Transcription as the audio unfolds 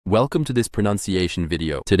Welcome to this pronunciation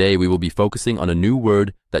video. Today we will be focusing on a new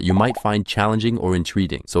word that you might find challenging or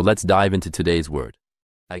intriguing. So let's dive into today's word.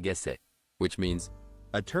 Agaçait, which means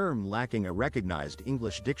a term lacking a recognized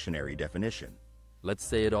English dictionary definition. Let's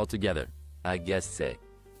say it all together. Agaçait.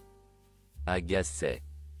 Agaçait.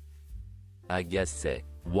 Agaçait.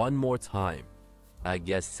 One more time.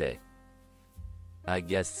 Agaçait.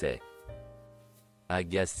 Agaçait.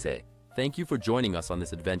 Agaçait. Thank you for joining us on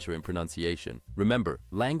this adventure in pronunciation. Remember,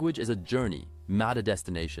 language is a journey, not a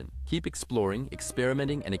destination. Keep exploring,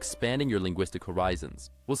 experimenting, and expanding your linguistic horizons.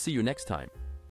 We'll see you next time.